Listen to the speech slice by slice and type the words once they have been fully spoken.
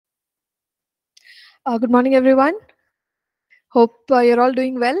Good morning, everyone. Hope you're all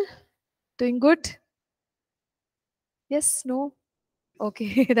doing well, doing good. Yes, no?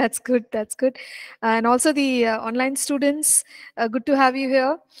 Okay, that's good. That's good. And also the online students, good to have you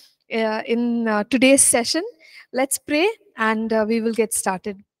here in today's session. Let's pray and we will get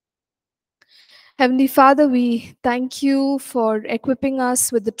started. Heavenly Father, we thank you for equipping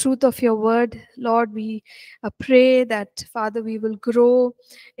us with the truth of your word. Lord, we pray that, Father, we will grow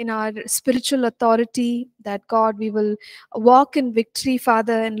in our spiritual authority, that, God, we will walk in victory,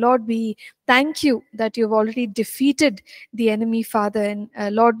 Father. And Lord, we thank you that you've already defeated the enemy, Father.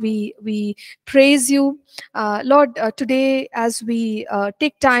 And Lord, we praise you. Lord, today as we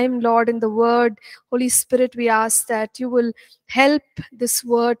take time, Lord, in the word, Holy Spirit, we ask that you will help this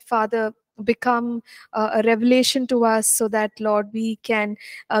word, Father, become a revelation to us so that, Lord, we can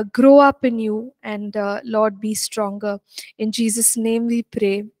grow up in you and, Lord, be stronger. In Jesus' name we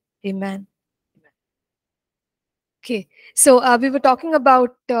pray. Amen. Okay, so we were talking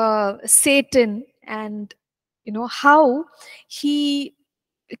about Satan and, how he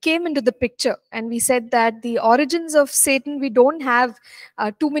came into the picture, and we said that the origins of Satan, we don't have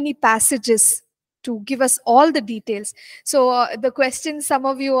too many passages to give us all the details. So the question some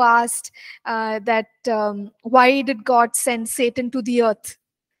of you asked, that why did God send Satan to the earth?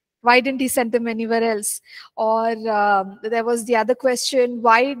 Why didn't he send them anywhere else? Or there was the other question,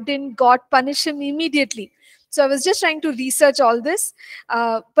 why didn't God punish him immediately? So I was just trying to research all this,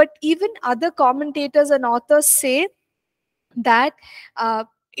 but even other commentators and authors say that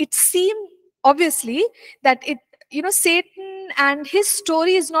it seemed obviously that Satan and his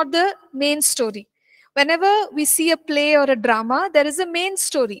story is not the main story. Whenever we see a play or a drama, there is a main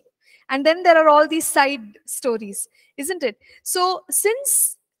story, and then there are all these side stories, isn't it? So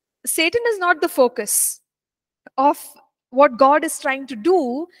since Satan is not the focus of what God is trying to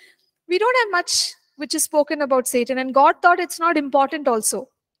do, we don't have much which is spoken about Satan, and God thought it's not important also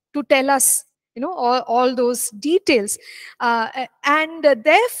to tell us, all those details. And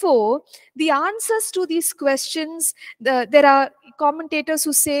therefore, the answers to these questions, there are commentators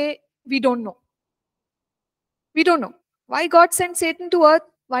who say, we don't know. We don't know. Why God sent Satan to earth?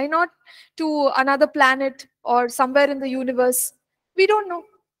 Why not to another planet or somewhere in the universe? We don't know.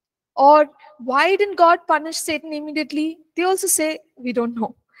 Or why didn't God punish Satan immediately? They also say, we don't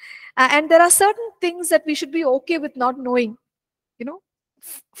know. And there are certain things that we should be okay with not knowing,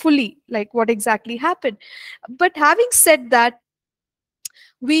 fully, like what exactly happened. But having said that,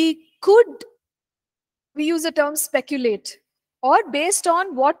 we use the term speculate, or based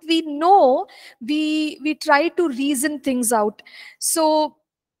on what we know, we try to reason things out. So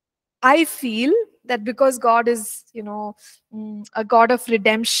I feel that because God is, a God of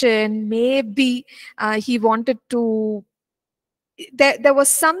redemption, maybe he wanted to. There was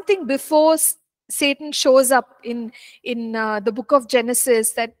something before Satan shows up in the book of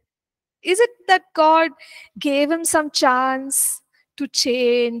Genesis. That is it, that God gave him some chance to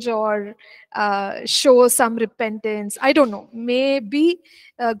change or show some repentance. I don't know. Maybe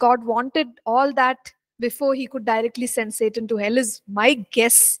God wanted all that before he could directly send Satan to hell, is my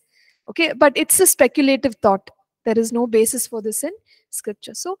guess. Okay, but it's a speculative thought. There is no basis for this in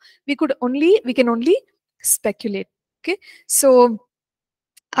scripture. So we can only speculate. Okay, so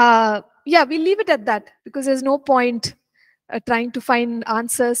yeah, we leave it at that, because there's no point trying to find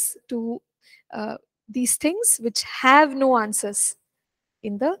answers to uh, these things which have no answers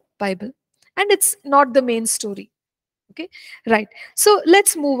in the Bible, and it's not the main story. Okay, right. So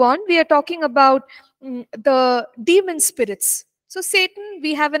let's move on. We are talking about the demon spirits. So Satan,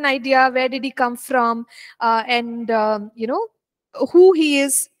 we have an idea where did he come from, and who he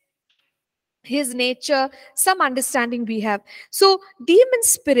is, his nature, some understanding we have. So demon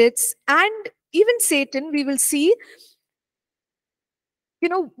spirits and even Satan, we will see,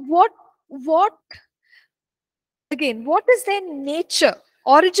 what again, what is their nature?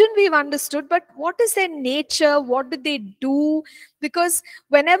 Origin we've understood, but what is their nature? What do they do? Because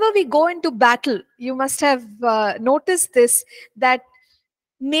whenever we go into battle, you must have noticed this, that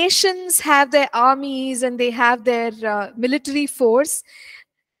nations have their armies and they have their military force,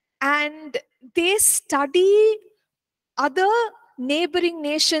 and they study other neighboring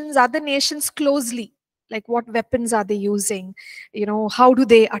nations, other nations closely. Like, what weapons are they using? How do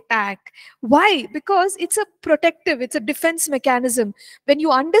they attack? Why? Because it's a protective, it's a defense mechanism. When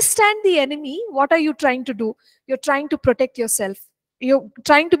you understand the enemy, what are you trying to do? You're trying to protect yourself. You're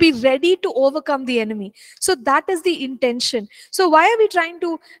trying to be ready to overcome the enemy. So that is the intention. So why are we trying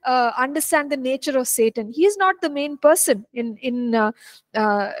to understand the nature of Satan? He is not the main person in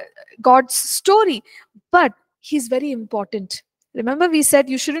God's story, but he's very important. Remember, we said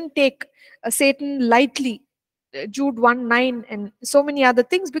you shouldn't take Satan lightly. Jude 1:9 and so many other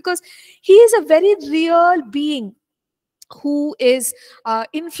things, because he is a very real being who is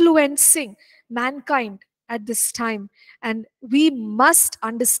influencing mankind at this time, and we must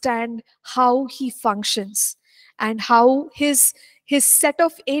understand how he functions and how his set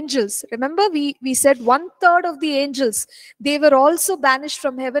of angels. Remember, we said 1/3 of the angels, they were also banished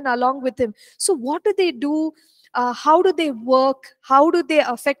from heaven along with him. So what do they do? How do they work? How do they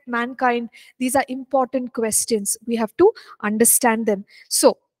affect mankind? These are important questions. We have to understand them.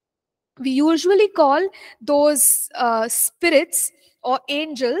 So we usually call those spirits or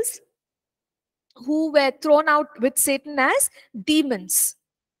angels who were thrown out with Satan as demons.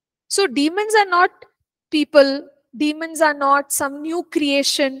 So demons are not people. Demons are not some new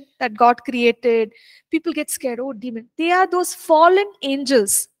creation that God created. People get scared. Oh, demon. They are those fallen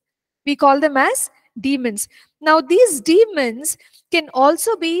angels. We call them as demons. Now, these demons can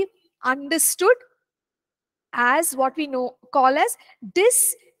also be understood as what we know call as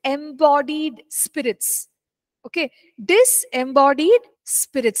disembodied spirits. Okay, disembodied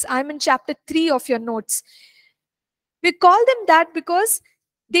spirits. I'm in chapter 3 of your notes. We call them that because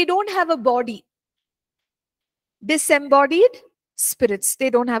they don't have a body. Disembodied spirits, they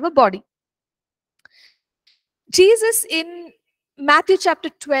don't have a body. Jesus in Matthew chapter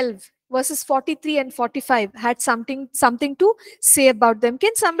 12 verses 43 and 45 had something to say about them.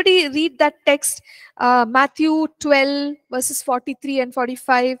 Can somebody read that text? Matthew 12 verses 43 and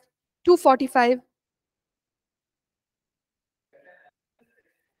 45 to 45.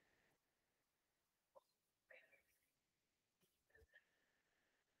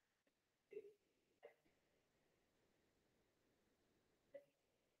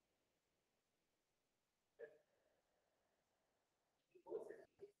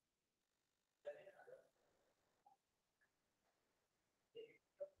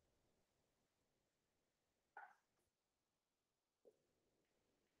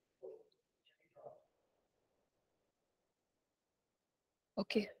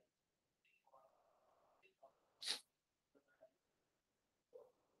 Okay,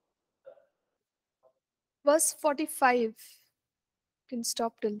 verse 45. Can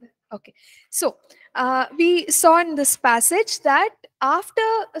stop till there. Okay, so we saw in this passage that after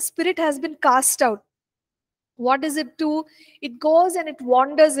a spirit has been cast out, what does it do? It goes and it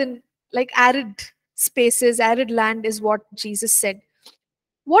wanders in like arid spaces. Arid land is what Jesus said.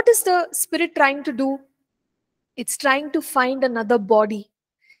 What is the spirit trying to do? It's trying to find another body.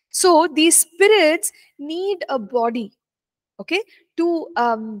 So these spirits need a body, okay,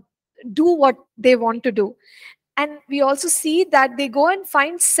 to do what they want to do. And we also see that they go and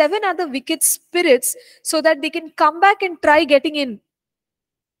find 7 other wicked spirits so that they can come back and try getting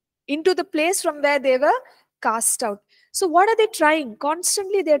into the place from where they were cast out. So what are they trying?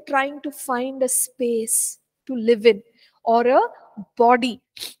 Constantly they're trying to find a space to live in, or a body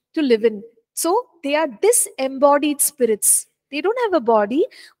to live in. So they are disembodied spirits. They don't have a body,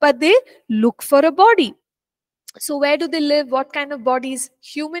 but they look for a body. So where do they live? What kind of bodies?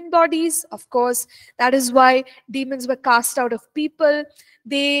 Human bodies, of course. That is why demons were cast out of people.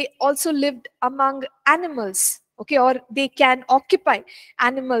 They also lived among animals, okay, or they can occupy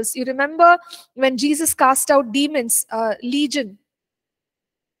animals. You remember when Jesus cast out demons, legion,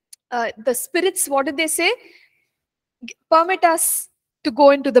 the spirits, what did they say? Permit us to go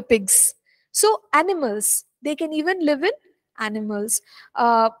into the pigs. So animals, they can even live in animals.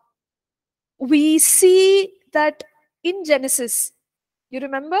 We see that in Genesis, you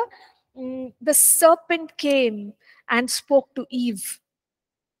remember, the serpent came and spoke to Eve.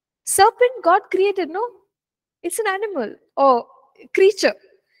 Serpent God created, no? It's an animal or creature.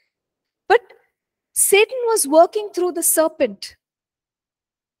 But Satan was working through the serpent.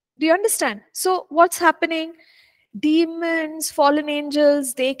 Do you understand? So what's happening? Demons, fallen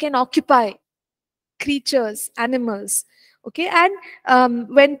angels, they can occupy creatures, animals. Okay, and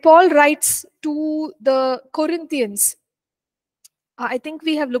when Paul writes to the Corinthians, I think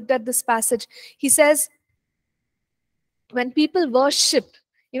we have looked at this passage. He says, when people worship,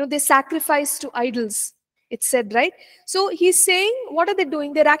 they sacrifice to idols. It's said, right? So he's saying, what are they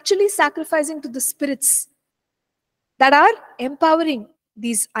doing? They're actually sacrificing to the spirits that are empowering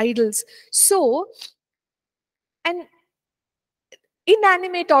these idols. So, and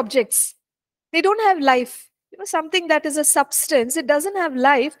inanimate objects, they don't have life. Something that is a substance, it doesn't have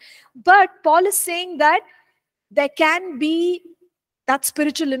life. But Paul is saying that there can be that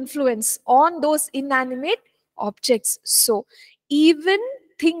spiritual influence on those inanimate objects. So even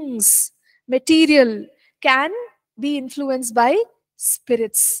things, material, can be influenced by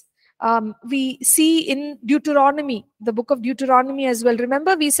spirits. We see in Deuteronomy, the book of Deuteronomy as well.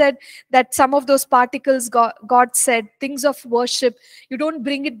 Remember, we said that some of those particles, God said, things of worship, you don't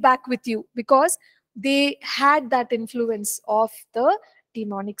bring it back with you, because they had that influence of the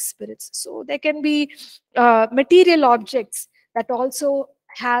demonic spirits. So there can be material objects that also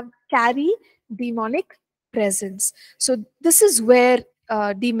carry demonic presence. So this is where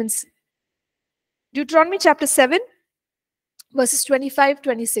demons. Deuteronomy chapter 7, verses 25,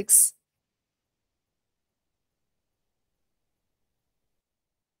 26.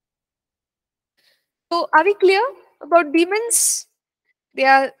 So are we clear about demons? They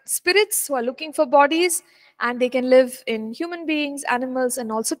are spirits who are looking for bodies, and they can live in human beings, animals,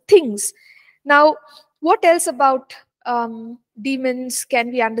 and also things. Now, what else about demons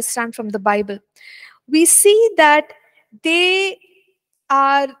can we understand from the Bible? We see that they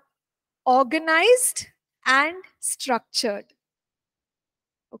are organized and structured.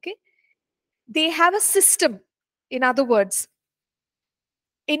 Okay? They have a system, in other words.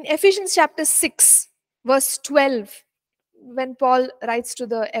 In Ephesians chapter 6, verse 12, when Paul writes to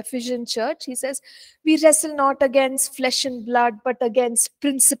the Ephesian church, he says, "We wrestle not against flesh and blood, but against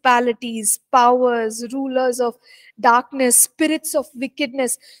principalities, powers, rulers of darkness, spirits of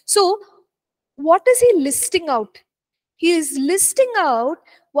wickedness." So, what is he listing out? He is listing out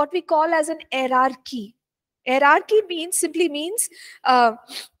what we call as an hierarchy. Hierarchy simply means, uh,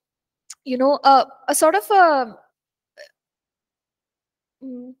 a sort of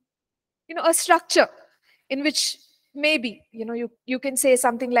mm, a structure in which maybe you can say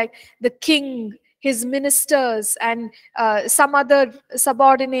something like the king, his ministers, and some other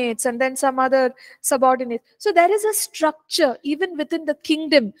subordinates, and then some other subordinates. So there is a structure even within the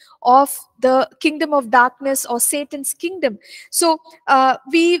kingdom of darkness, or Satan's kingdom. So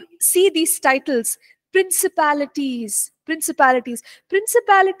we see these titles: principalities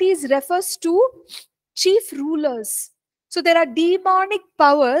refers to chief rulers. So there are demonic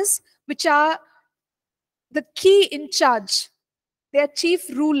powers which are the key in charge. They are chief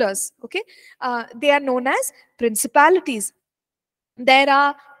rulers. Okay, they are known as principalities. There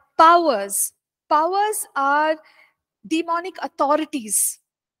are powers. Powers are demonic authorities.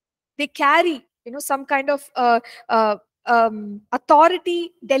 They carry some kind of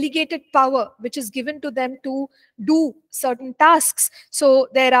authority, delegated power, which is given to them to do certain tasks. So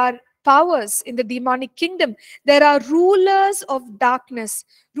there are powers in the demonic kingdom. There are rulers of darkness.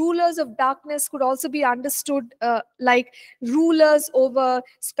 Rulers of darkness could also be understood like rulers over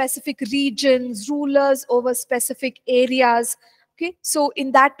specific regions, rulers over specific areas. Okay, so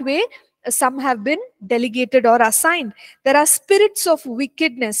in that way, some have been delegated or assigned. There are spirits of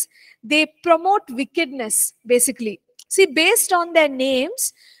wickedness. They promote wickedness, basically. See, based on their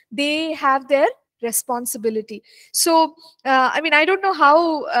names, they have their responsibility. So I don't know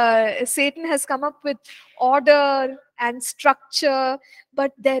how Satan has come up with order and structure,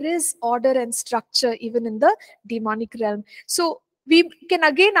 but there is order and structure even in the demonic realm. So we can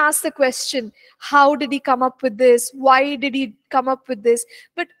again ask the question, how did he come up with this? Why did he come up with this?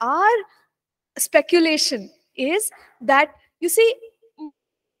 But our speculation is that, you see,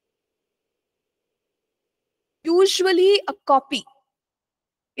 usually a copy,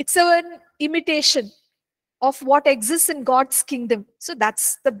 it's an imitation of what exists in God's kingdom. So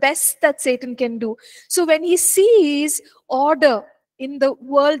that's the best that Satan can do. So when he sees order in the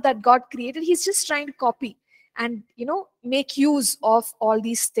world that God created, he's just trying to copy and make use of all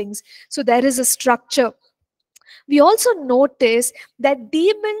these things. So there is a structure. We also notice that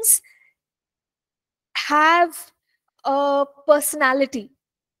demons have a personality.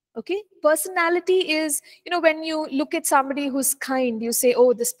 Okay, personality is, when you look at somebody who's kind, you say,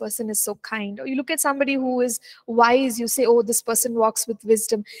 oh, this person is so kind. Or you look at somebody who is wise, you say, oh, this person walks with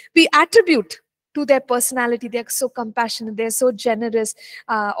wisdom. We attribute to their personality, they're so compassionate, they're so generous,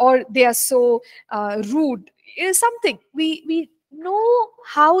 or they are so rude. Is something we know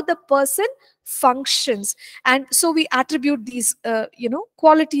how the person functions, and so we attribute these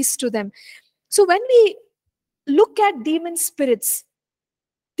qualities to them. So when we look at demon spirits,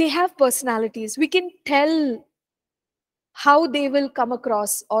 they have personalities. We can tell how they will come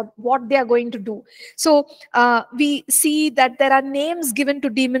across or what they are going to do. So we see that there are names given to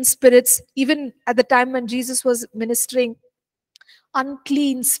demon spirits even at the time when Jesus was ministering.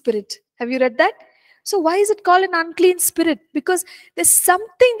 Unclean spirit. Have you read that? So why is it called an unclean spirit? Because there's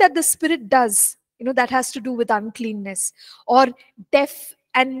something that the spirit does, that has to do with uncleanness. Or deaf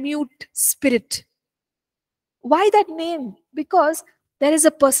and mute spirit. Why that name? Because there is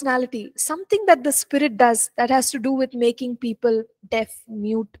a personality, something that the spirit does that has to do with making people deaf,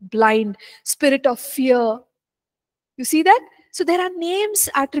 mute, blind, spirit of fear. You see that? So there are names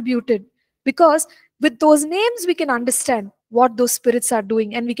attributed, because with those names we can understand what those spirits are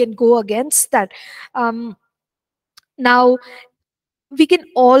doing, and we can go against that. Now we can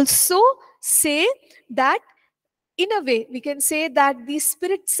also say that, in a way we can say that these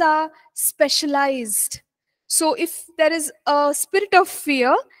spirits are specialized. So if there is a spirit of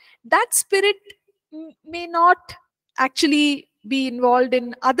fear, that spirit may not actually be involved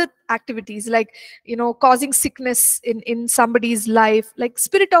in other activities, like, causing sickness in somebody's life. Like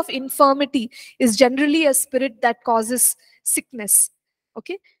spirit of infirmity is generally a spirit that causes sickness.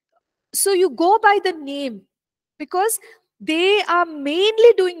 Okay, so you go by the name, because they are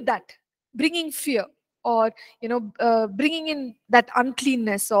mainly doing that, bringing fear, or bringing in that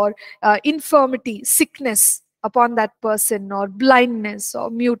uncleanness, or infirmity, sickness upon that person, or blindness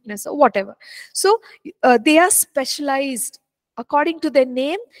or muteness or whatever. So they are specialized according to their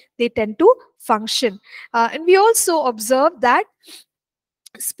name. They tend to function. And we also observe that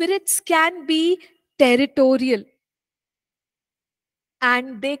spirits can be territorial,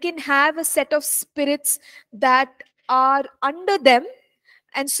 and they can have a set of spirits that are under them.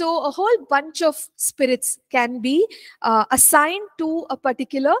 And so a whole bunch of spirits can be assigned to a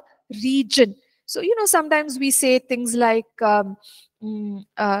particular region. So sometimes we say things like, of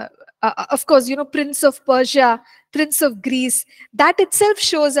course, Prince of Persia, Prince of Greece. That itself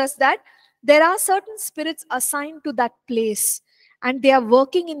shows us that there are certain spirits assigned to that place, and they are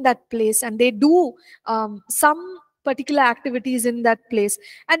working in that place, and they do some particular activities in that place.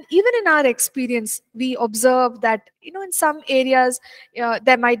 And even in our experience, we observe that in some areas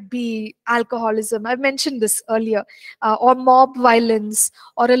there might be alcoholism, I've mentioned this earlier, or mob violence,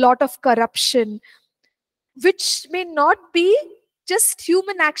 or a lot of corruption, which may not be just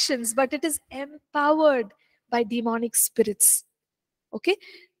human actions, but it is empowered by demonic spirits. Okay,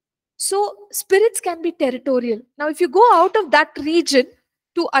 so spirits can be territorial. Now if you go out of that region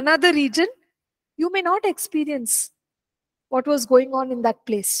to another region, you may not experience what was going on in that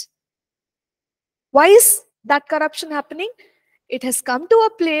place. Why is that corruption happening? It has come to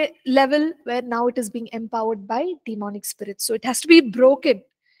a level where now it is being empowered by demonic spirits. So it has to be broken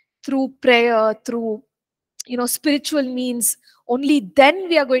through prayer, through spiritual means. Only then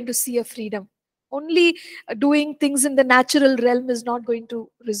we are going to see a freedom. Only doing things in the natural realm is not going to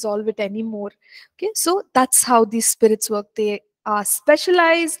resolve it anymore. Okay, so that's how these spirits work. They are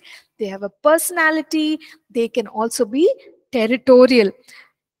specialized, they have a personality, they can also be territorial.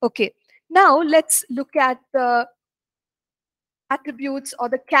 Okay, now let's look at the attributes or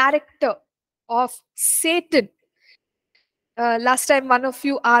the character of Satan. Last time one of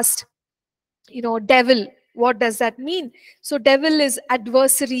you asked, devil, what does that mean? So devil is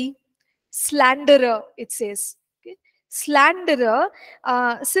adversary, slanderer, it says. Okay? Slanderer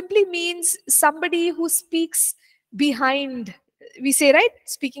simply means somebody who speaks behind, we say, right,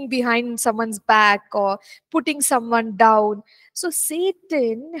 speaking behind someone's back, or putting someone down. So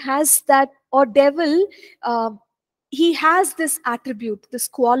Satan has that, or devil, um, he has this attribute, this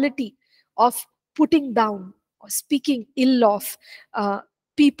quality of putting down or speaking ill of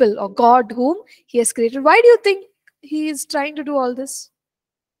people or God whom he has created. Why do you think he is trying to do all this?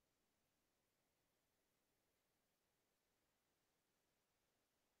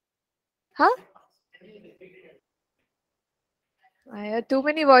 Huh? I heard too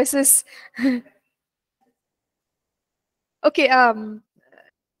many voices. Okay, I'm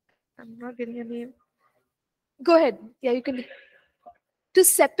not getting a name. Go ahead. Yeah, you can. To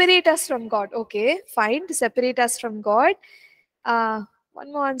separate us from God. Okay, fine. To separate us from God. Uh,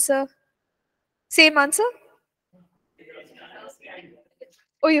 One more answer. Same answer?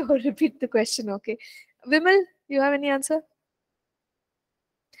 Oh, you repeat the question. Okay. Vimal, you have any answer?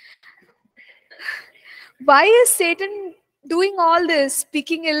 Why is Satan doing all this?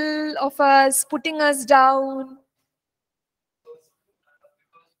 Speaking ill of us, putting us down?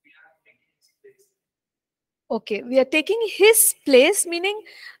 Okay, we are taking his place, meaning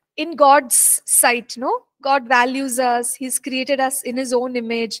in God's sight, no? God values us, he's created us in his own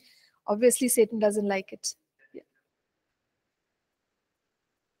image. Obviously, Satan doesn't like it. Yeah.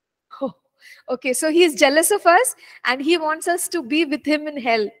 Oh, okay, so he is jealous of us and he wants us to be with him in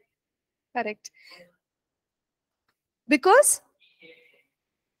hell. Correct. Because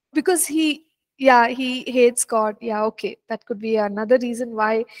he, yeah, he hates God. Yeah, okay, that could be another reason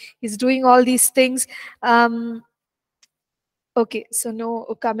why he's doing all these things. Okay, so no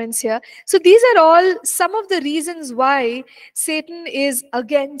comments here. So these are all some of the reasons why Satan is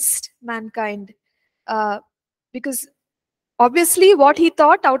against mankind. Because obviously, what he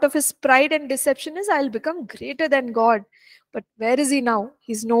thought out of his pride and deception is, I'll become greater than God. But where is he now?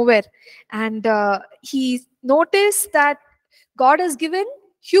 He's nowhere. And he noticed that God has given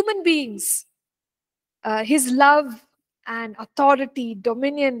human beings his love and authority,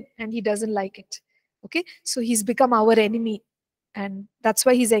 dominion, and he doesn't like it. Okay, so he's become our enemy, and that's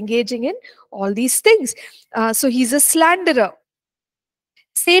why he's engaging in all these things. So he's a slanderer.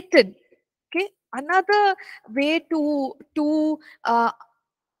 Satan. Okay, another way to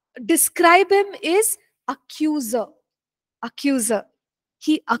describe him is accuser. Accuser.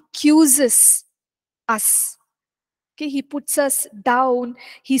 He accuses us. Okay, he puts us down.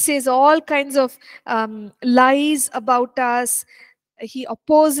 He says all kinds of lies about us. He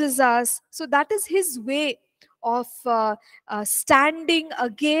opposes us. So that is his way of standing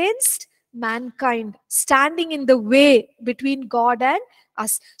against mankind, standing in the way between God and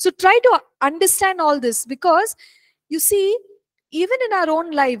us. So try to understand all this, because you see, even in our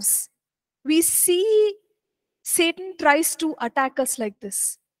own lives, we see Satan tries to attack us like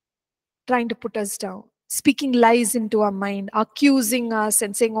this, trying to put us down, speaking lies into our mind, accusing us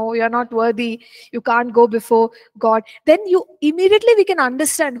and saying, oh, you're not worthy, you can't go before God. Then you immediately we can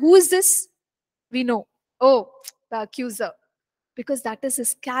understand, who is this? We know, oh, the accuser, because that is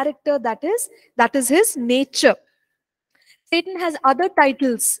his character, that is his nature. Satan has other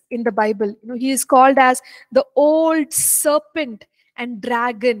titles in the Bible. He is called as the old serpent and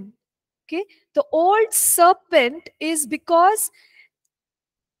dragon. Okay, the old serpent is because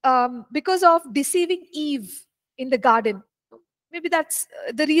of deceiving Eve in the garden. Maybe that's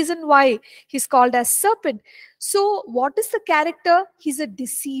the reason why he's called as serpent. So what is the character? He's a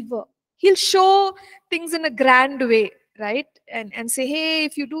deceiver. He'll show things in a grand way, right? And say, hey,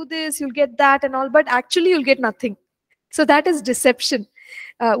 if you do this, you'll get that and all, but actually you'll get nothing. So that is deception.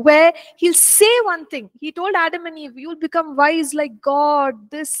 Where he'll say one thing. He told Adam and Eve, you'll become wise like God,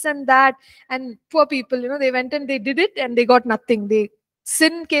 this and that. And poor people, they went and they did it and they got nothing.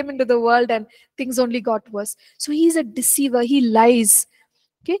 Sin came into the world and things only got worse. So he's a deceiver. He lies.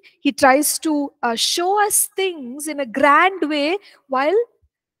 Okay, he tries to show us things in a grand way, while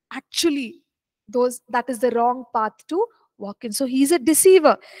actually that is the wrong path to walk in. So he's a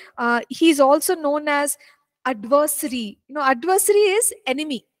deceiver. He's also known as adversary. Adversary is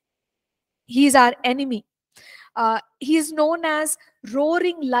enemy. He's our enemy. He's known as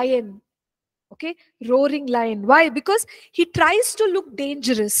roaring lion. Okay, roaring lion. Why? Because he tries to look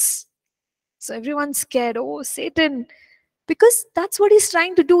dangerous. So everyone's scared. Oh, Satan. Because that's what he's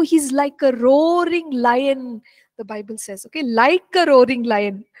trying to do. He's like a roaring lion, the Bible says. Okay, like a roaring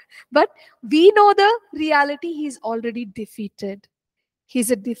lion. But we know the reality, he's already defeated. He's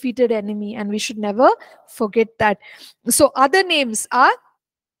a defeated enemy, and we should never forget that. So other names are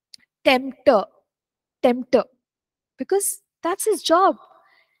tempter. Tempter. Because that's his job.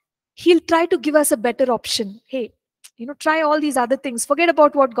 He'll try to give us a better option. Hey, try all these other things. Forget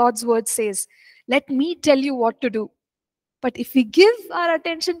about what God's word says. Let me tell you what to do. But if we give our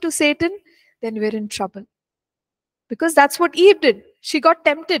attention to Satan, then we're in trouble. Because that's what Eve did. She got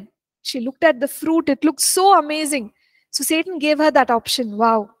tempted. She looked at the fruit. It looked so amazing. So Satan gave her that option.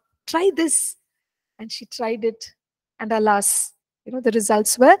 Wow, try this. And she tried it. And alas, the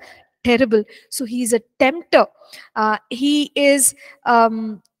results were terrible. So he's a tempter. He is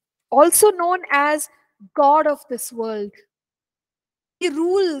also known as God of this world. He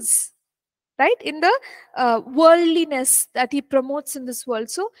rules, right, in the worldliness that he promotes in this world.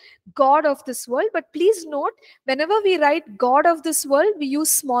 So God of this world. But please note, whenever we write God of this world, we use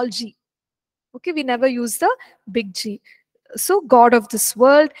small g. Okay, we never use the big G. So God of this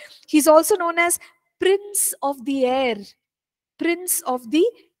world. He's also known as Prince of the Air. Prince of the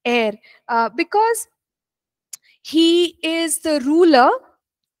Air. Because he is the ruler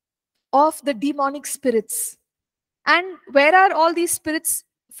of the demonic spirits. And where are all these spirits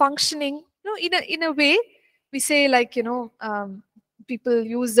functioning? In a way, we say, like, people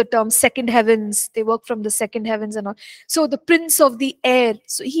use the term second heavens. They work from the second heavens and all. So the Prince of the Air.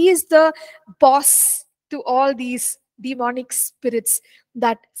 So he is the boss to all these demonic spirits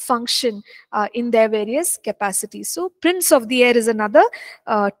that function in their various capacities. So Prince of the Air is another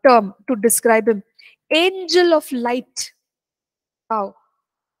term to describe him. Angel of light. Wow,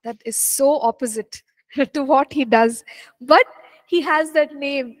 that is so opposite to what he does. But he has that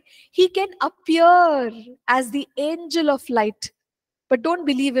name. He can appear as the angel of light. But don't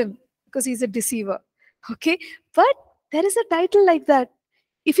believe him, because he's a deceiver. Okay? But there is a title like that.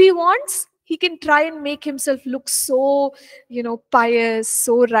 If he wants, he can try and make himself look so, pious,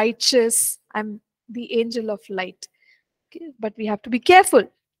 so righteous. I'm the angel of light. Okay? But we have to be careful.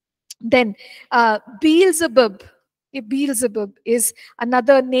 Then Beelzebub. Beelzebub is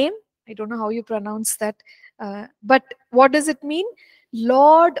another name. I don't know how you pronounce that. But what does it mean?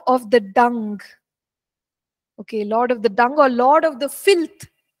 Lord of the dung. Okay, lord of the dung or lord of the filth,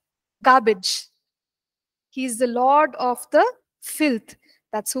 garbage. He is the lord of the filth.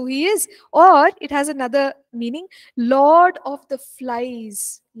 That's who he is. Or it has another meaning, lord of the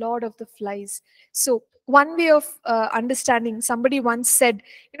flies. Lord of the flies. So one way of understanding, somebody once said,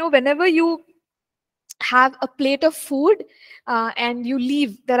 whenever you have a plate of food and you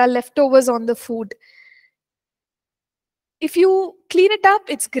leave, there are leftovers on the food. If you clean it up,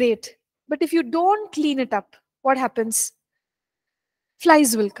 it's great. But if you don't clean it up, what happens?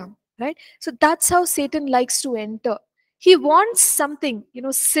 Flies will come, right? So that's how Satan likes to enter. He wants something,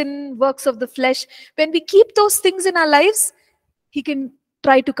 sin, works of the flesh. When we keep those things in our lives, he can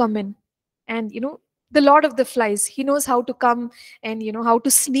try to come in. And the lord of the flies, he knows how to come and how to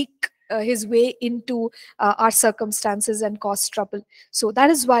sneak his way into our circumstances and cause trouble. So that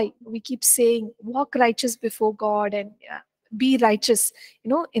is why we keep saying, walk righteous before God and be righteous,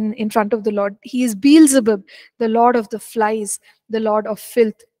 in front of the Lord. He is Beelzebub, the lord of the flies, the lord of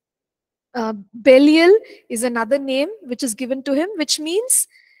filth. Belial is another name which is given to him, which means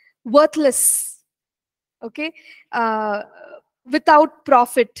worthless. Okay, without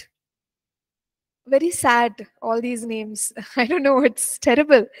profit. Very sad, all these names. I don't know, it's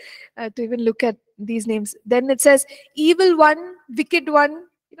terrible to even look at these names. Then it says evil one, wicked one,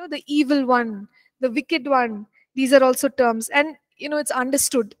 the evil one, the wicked one. These are also terms, and it's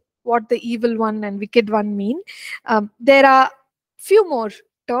understood what the evil one and wicked one mean. There are few more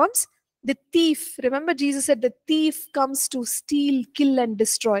terms. The thief, remember Jesus said the thief comes to steal, kill and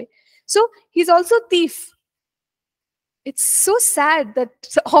destroy. So he's also thief. It's so sad that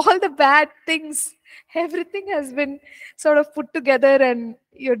all the bad things, everything has been sort of put together and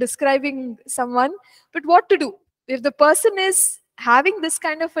you're describing someone. But what to do? If the person is having this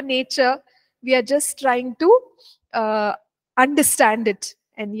kind of a nature, we are just trying to understand it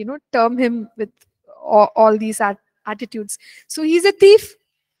and, term him with all these attitudes. So he's a thief.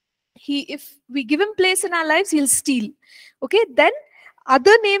 If we give him place in our lives, he'll steal. Okay, then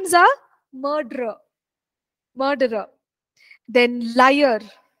other names are murderer, then liar,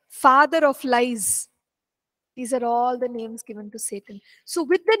 father of lies. These are all the names given to Satan. So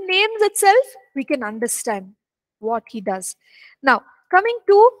with the names itself, we can understand what he does. Now, coming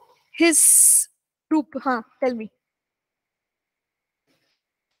to his group, tell me.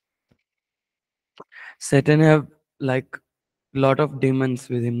 Satan have like lot of demons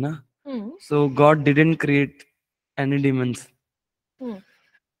with him, na? So God didn't create any demons.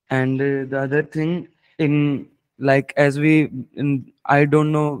 And the other thing, in like as I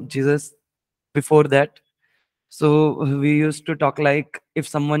don't know Jesus before that. So we used to talk like if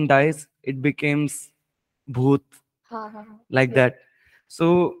someone dies, it becomes bhoot, like that.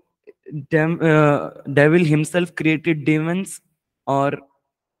 So devil himself created demons, or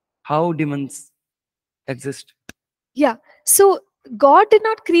how demons exist? Yeah. So God did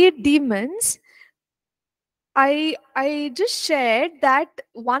not create demons. I just shared that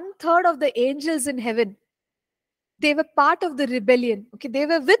 1/3 of the angels in heaven, they were part of the rebellion. Okay, they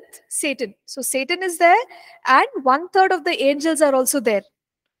were with Satan. So Satan is there, and 1/3 of the angels are also there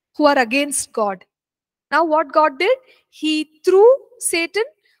who are against God. Now, what God did, he threw Satan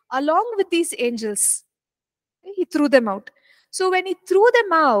along with these angels. He threw them out. So when he threw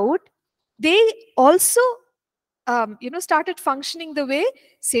them out, they also started functioning the way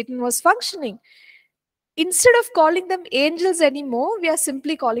Satan was functioning. Instead of calling them angels anymore, we are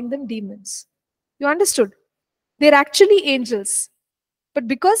simply calling them demons. You understood? They're actually angels. But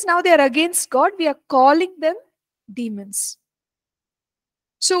because now they are against God, we are calling them demons.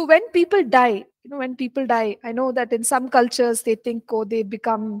 So when people die, I know that in some cultures they think, oh, they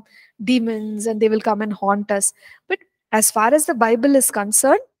become demons and they will come and haunt us. But as far as the Bible is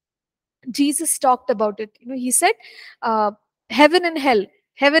concerned, Jesus talked about it. He said, heaven and hell,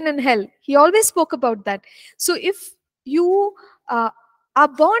 heaven and hell. He always spoke about that. So if you are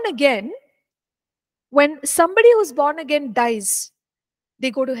born again, when somebody who's born again dies, they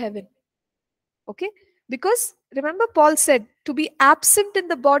go to heaven. Okay? Because remember, Paul said, to be absent in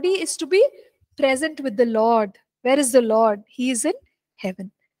the body is to be present with the Lord. Where is the Lord? He is in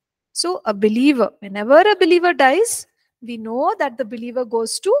heaven. So a believer, whenever a believer dies, we know that the believer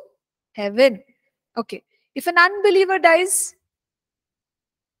goes to heaven. Okay. If an unbeliever dies,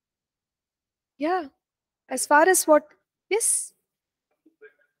 yeah, as far as what? Yes.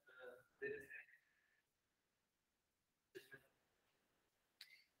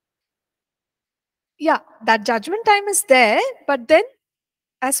 Yeah, that judgment time is there, but then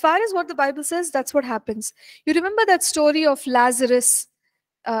as far as what the Bible says, that's what happens. You remember that story of Lazarus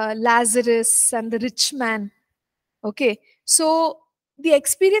and the rich man. Okay, so the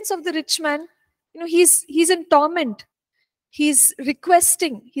experience of the rich man, He's in torment. He's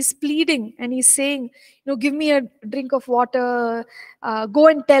requesting, he's pleading, and he's saying, give me a drink of water, go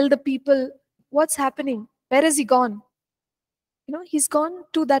and tell the people what's happening. Where has he gone? He's gone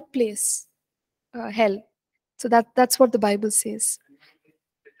to that place, hell. So that's what the Bible says.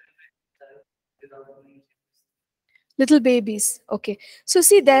 Little babies. Okay. So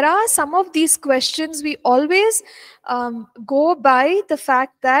see, there are some of these questions we always go by the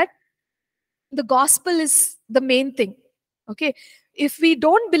fact that the gospel is the main thing. Okay. If we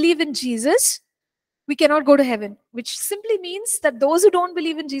don't believe in Jesus, we cannot go to heaven, which simply means that those who don't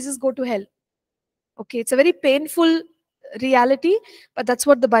believe in Jesus go to hell. Okay, it's a very painful reality, but that's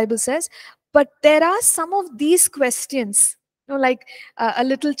what the Bible says. But there are some of these questions, like a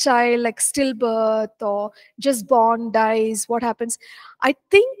little child, like stillbirth, or just born, dies, what happens? I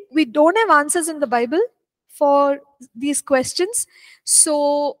think we don't have answers in the Bible for these questions.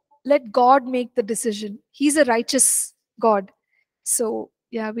 So let God make the decision. He's a righteous God. So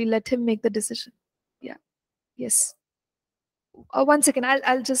yeah, we let him make the decision. Yeah. Yes. 1 second.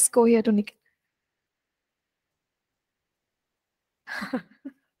 I'll just go here to Nick.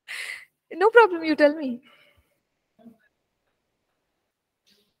 No problem, you tell me.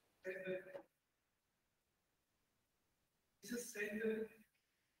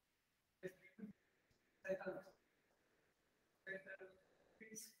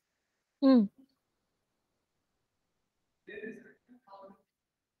 Mm.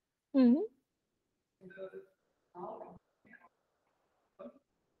 Mm.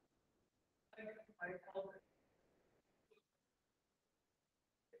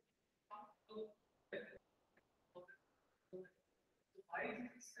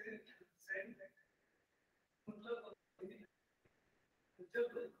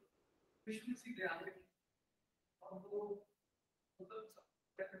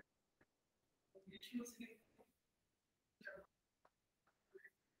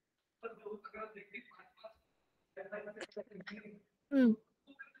 Mm.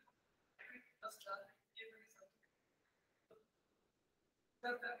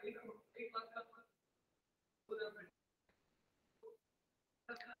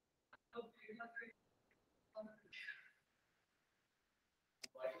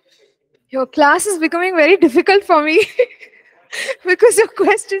 Your class is becoming very difficult for me because your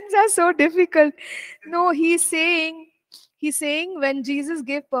questions are so difficult. No, he's saying when Jesus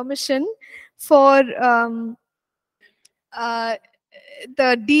gave permission for uh,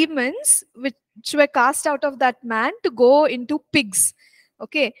 the demons which were cast out of that man to go into pigs.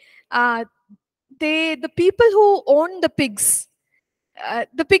 Okay, uh, the people who own the pigs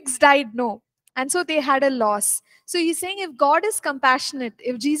died, no, and so they had a loss. So he's saying, if God is compassionate,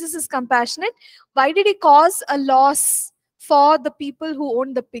 if Jesus is compassionate, why did he cause a loss for the people who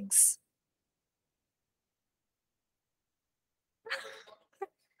own the pigs?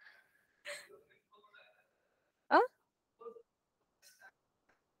 Huh?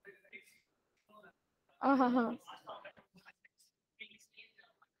 Uh-huh.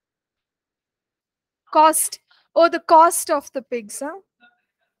 Cost. Oh, the cost of the pigs, huh?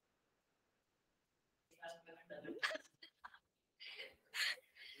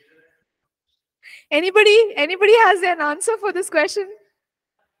 Anybody has an answer for this question?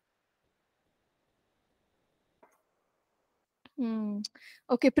 Hmm.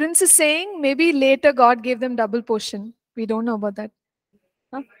 Okay, Prince is saying maybe later God gave them double portion. We don't know about that.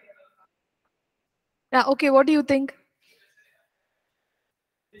 Huh? Yeah, okay, what do you think?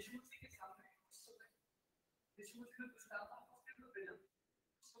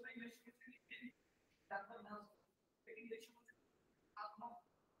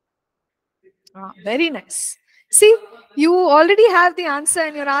 Ah, very nice. See, you already have the answer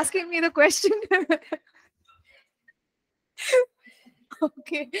and you're asking me the question.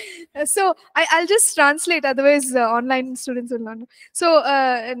 Okay. So I'll just translate, otherwise online students will not know. So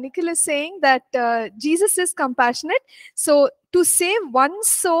Nikhil is saying that Jesus is compassionate. So to save one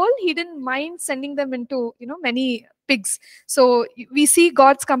soul, he didn't mind sending them into, many pigs. So we see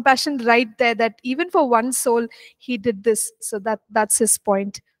God's compassion right there, that even for one soul, he did this. So that's his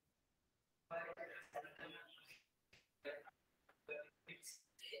point.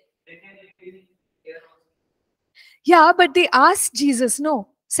 Yeah, but they asked Jesus, no,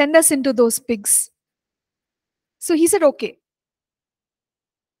 send us into those pigs. So he said, okay.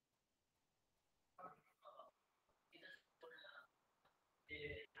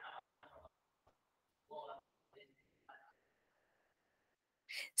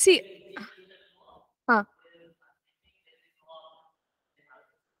 See, huh.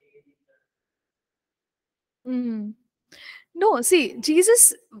 Mm. No, see,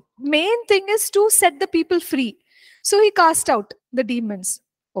 Jesus' main thing is to set the people free. So he cast out the demons.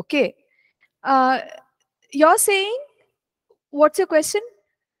 Okay. Uh, you're saying, what's your question?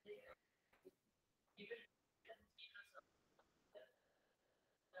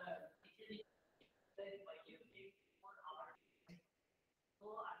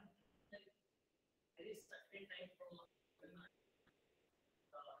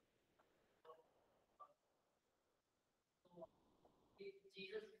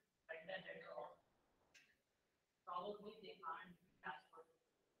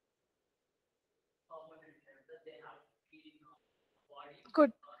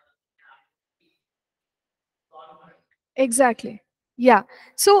 Good. Exactly. Yeah.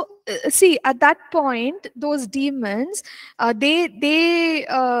 So see, at that point, those demons, they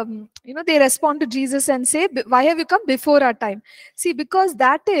respond to Jesus and say, "Why have you come before our time?" See, because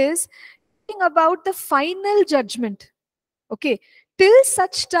that is talking about the final judgment. Okay. Till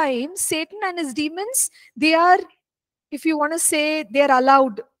such time, Satan and his demons, they are, if you want to say, they are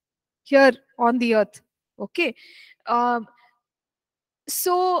allowed here on the earth. Okay. Um,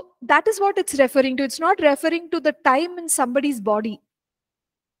 so that is what it's referring to. It's not referring to the time in somebody's body.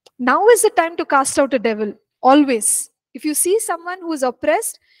 Now is the time to cast out a devil. Always. If you see someone who is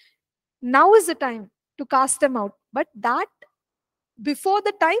oppressed, now is the time to cast them out. But that before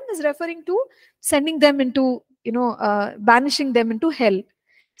the time is referring to sending them into, banishing them into hell.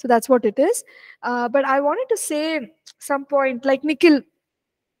 So that's what it is. But I wanted to say some point, like Nikhil,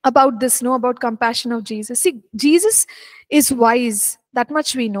 about this, no, about compassion of Jesus. See, Jesus is wise. That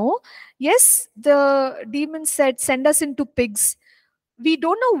much we know. Yes, the demon said, "Send us into pigs." We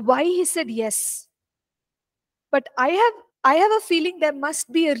don't know why he said yes, but I have a feeling there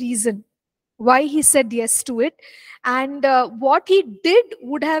must be a reason why he said yes to it, and what he did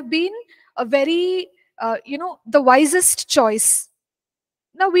would have been a very the wisest choice.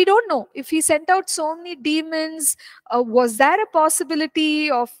 Now we don't know if he sent out so many demons. Was there a possibility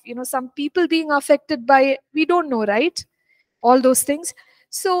of some people being affected by it? We don't know, right? All those things.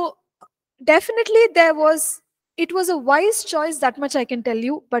 So definitely it was a wise choice, that much I can tell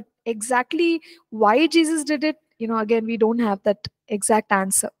you. But exactly why Jesus did it, again, we don't have that exact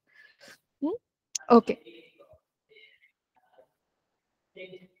answer. Hmm? Okay.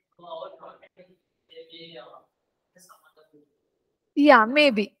 Yeah,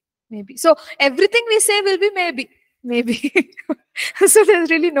 maybe. So everything we say will be maybe. So there's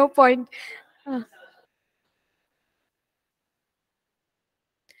really no point. Uh,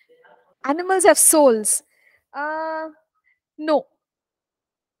 Animals have souls. uh no.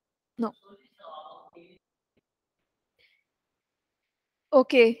 No.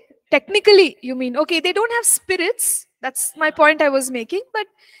 Okay, technically you mean, okay, they don't have spirits. That's my point I was making. But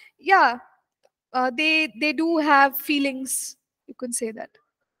yeah, they do have feelings, you could say that.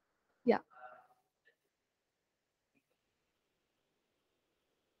 Yeah.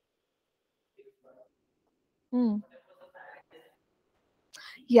 Mm.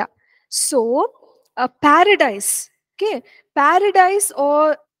 Yeah. So paradise. Okay. Paradise,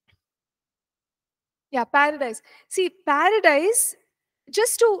 or yeah, paradise. See, paradise,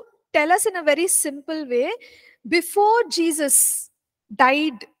 just to tell us in a very simple way, before Jesus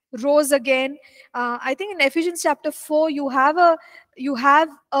died, rose again, I think in Ephesians chapter 4, you have a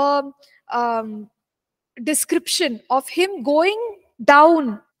um, description of him going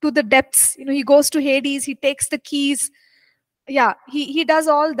down to the depths. He goes to Hades, he takes the keys. Yeah, he does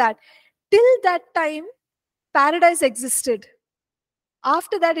all that. Till that time, paradise existed.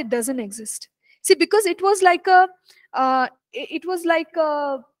 After that, it doesn't exist. See, because it was like a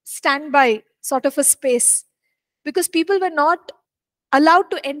standby sort of a space, because people were not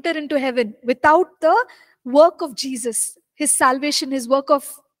allowed to enter into heaven without the work of Jesus, his salvation, his work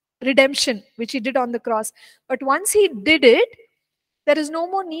of redemption, which he did on the cross. But once he did it, there is no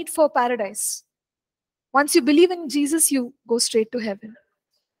more need for paradise. Once you believe in Jesus, you go straight to heaven.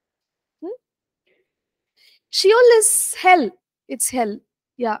 Hmm? Sheol is hell. It's hell.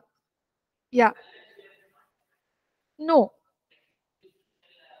 Yeah. Yeah. No.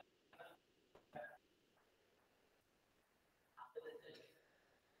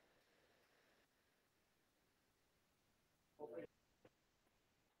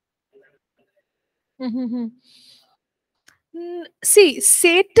 See,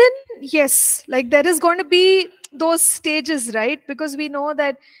 Satan, yes, like there is going to be those stages, right? Because we know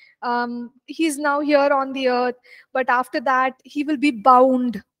that he's now here on the earth, but after that, he will be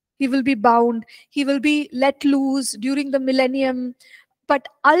bound. He will be bound. He will be let loose during the millennium. But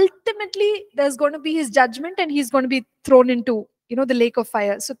ultimately, there's going to be his judgment, and he's going to be thrown into, the lake of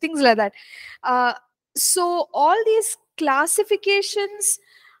fire. So things like that. Uh, so all these classifications,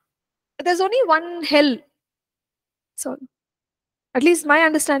 there's only one hell. So at least my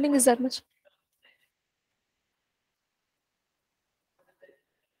understanding is that much.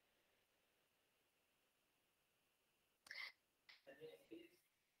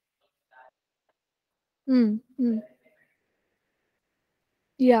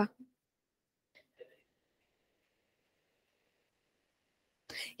 Yeah.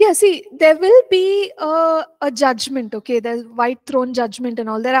 Yeah, see, there will be a judgment, okay? There's white throne judgment and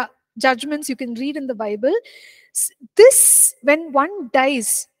all. There are judgments you can read in the Bible. This, when one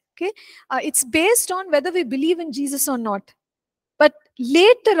dies, okay, it's based on whether we believe in Jesus or not. But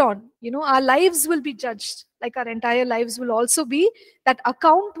later on, our lives will be judged. Like our entire lives will also be, that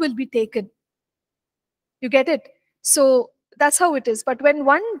account will be taken. You get it? So that's how it is. But when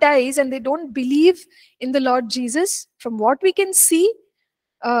one dies and they don't believe in the Lord Jesus, from what we can see,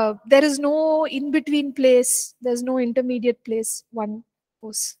 there is no in between place, there's no intermediate place. One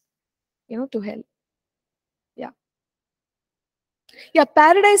goes, to hell. Yeah. Yeah,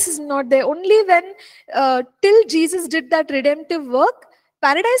 paradise is not there. Only when, till Jesus did that redemptive work,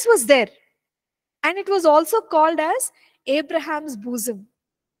 paradise was there. And it was also called as Abraham's bosom.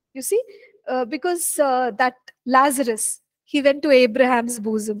 You see, because that Lazarus, he went to Abraham's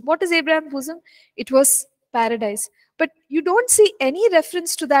bosom. What is Abraham's bosom? It was paradise. But you don't see any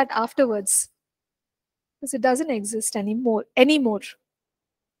reference to that afterwards, because it doesn't exist anymore.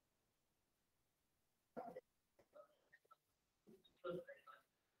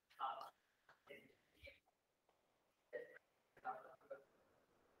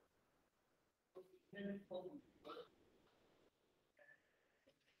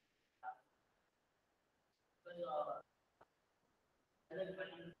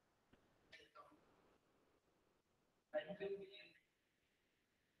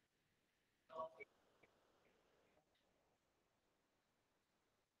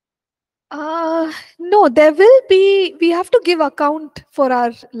 No, there will be, we have to give account for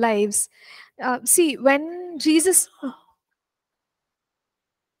our lives. See, when Jesus,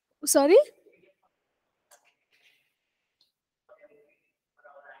 sorry?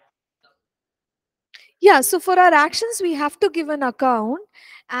 Yeah, so for our actions, we have to give an account.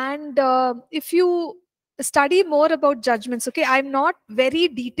 And if you study more about judgments, okay, I'm not very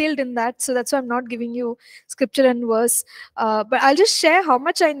detailed in that, so that's why I'm not giving you scripture and verse. But I'll just share how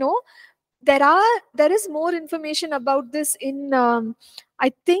much I know. There is more information about this in,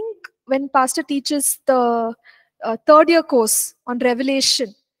 I think, when pastor teaches the third year course on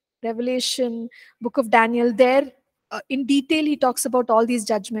Revelation, book of Daniel, there in detail he talks about all these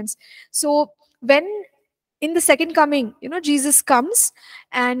judgments. So when in the second coming, Jesus comes,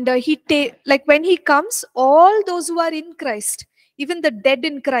 and like when he comes, all those who are in Christ, even the dead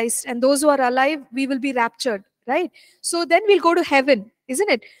in Christ and those who are alive, we will be raptured, right? So then we'll go to heaven, isn't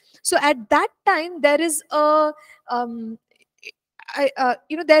it? So at that time there is a,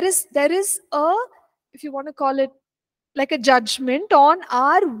 there is a, if you want to call it, like a judgment on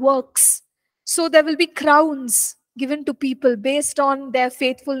our works. So there will be crowns given to people based on their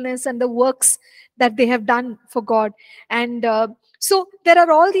faithfulness and the works that they have done for God. And so there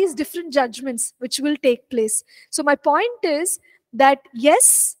are all these different judgments which will take place. So my point is that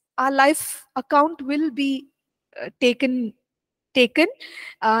yes, our life account will be taken,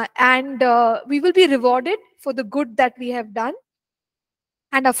 and we will be rewarded for the good that we have done.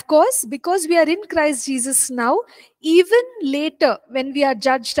 And of course, because we are in Christ Jesus now, even later when we are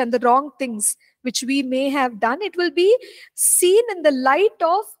judged and the wrong things which we may have done, it will be seen in the light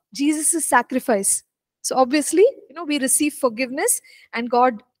of Jesus' sacrifice. So obviously, we receive forgiveness and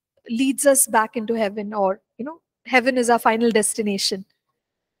God leads us back into heaven, or, heaven is our final destination.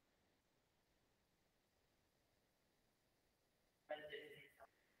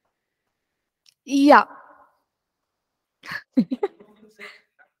 Yeah.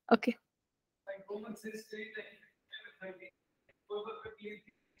 Okay.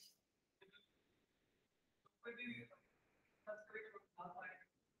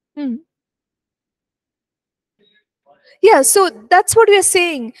 Hmm. Yeah, so that's what we are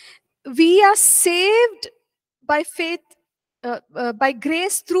saying. We are saved by faith, by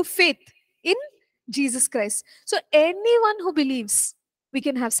grace through faith in Jesus Christ. So anyone who believes, we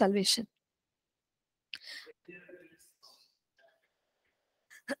can have salvation.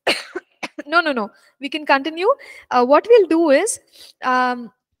 No. We can continue. What we'll do is, I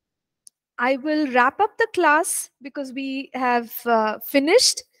will wrap up the class because we have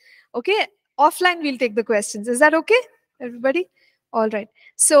finished. Okay. Offline, we'll take the questions. Is that okay, everybody? All right.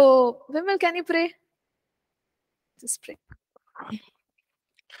 So, Vimal, can you pray? Just pray.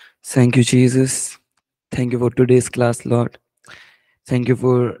 Thank you, Jesus. Thank you for today's class, Lord. Thank you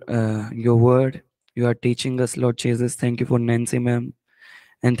for your word. You are teaching us, Lord Jesus. Thank you for Nancy, ma'am.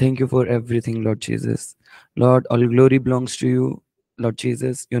 And thank you for everything, Lord Jesus. Lord, all glory belongs to you, Lord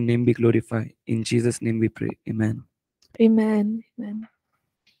Jesus. Your name be glorified. In Jesus' name we pray. Amen. Amen. Amen.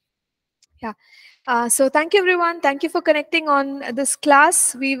 Yeah. So thank you, everyone. Thank you for connecting on this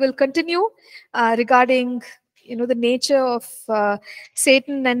class. We will continue regarding the nature of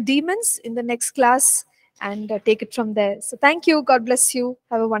Satan and demons in the next class and take it from there. So thank you. God bless you.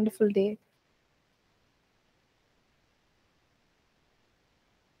 Have a wonderful day.